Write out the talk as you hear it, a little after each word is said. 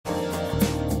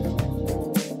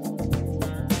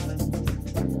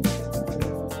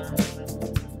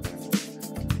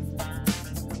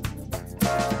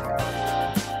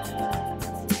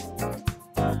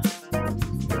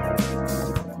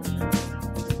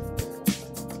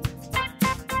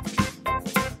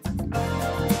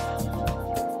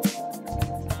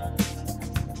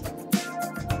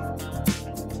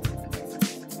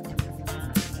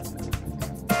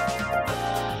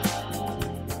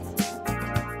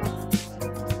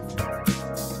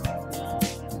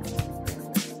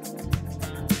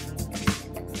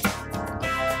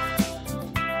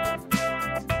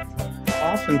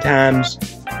oftentimes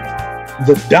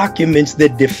the documents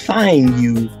that define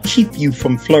you keep you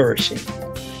from flourishing.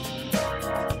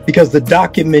 Because the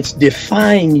documents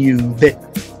define you, that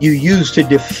you use to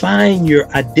define your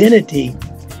identity,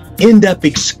 end up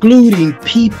excluding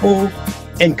people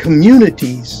and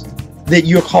communities that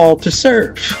you're called to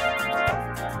serve.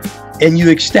 And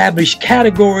you establish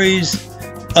categories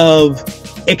of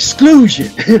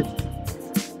exclusion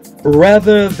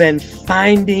rather than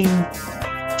finding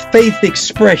faith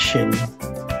expression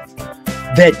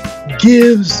that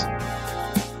gives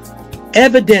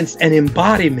evidence and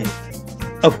embodiment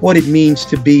of what it means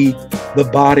to be the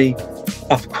body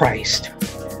of Christ.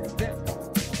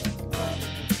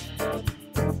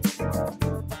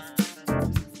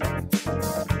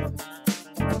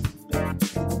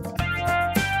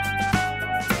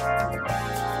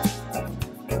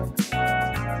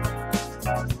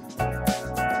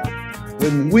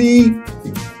 When we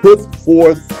put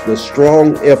forth the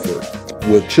strong effort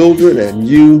with children and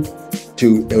youth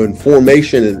in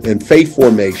formation and faith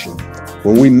formation,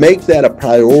 when we make that a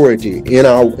priority in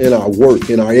our work,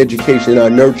 in our education, in our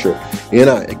nurture, in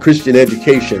our Christian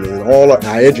education, and all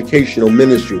our educational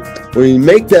ministry, when we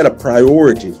make that a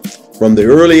priority from the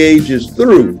early ages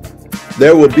through,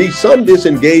 there will be some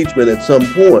disengagement at some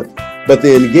point, but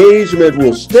the engagement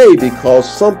will stay because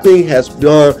something has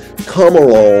come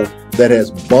along that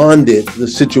has bonded the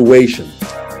situation.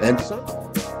 And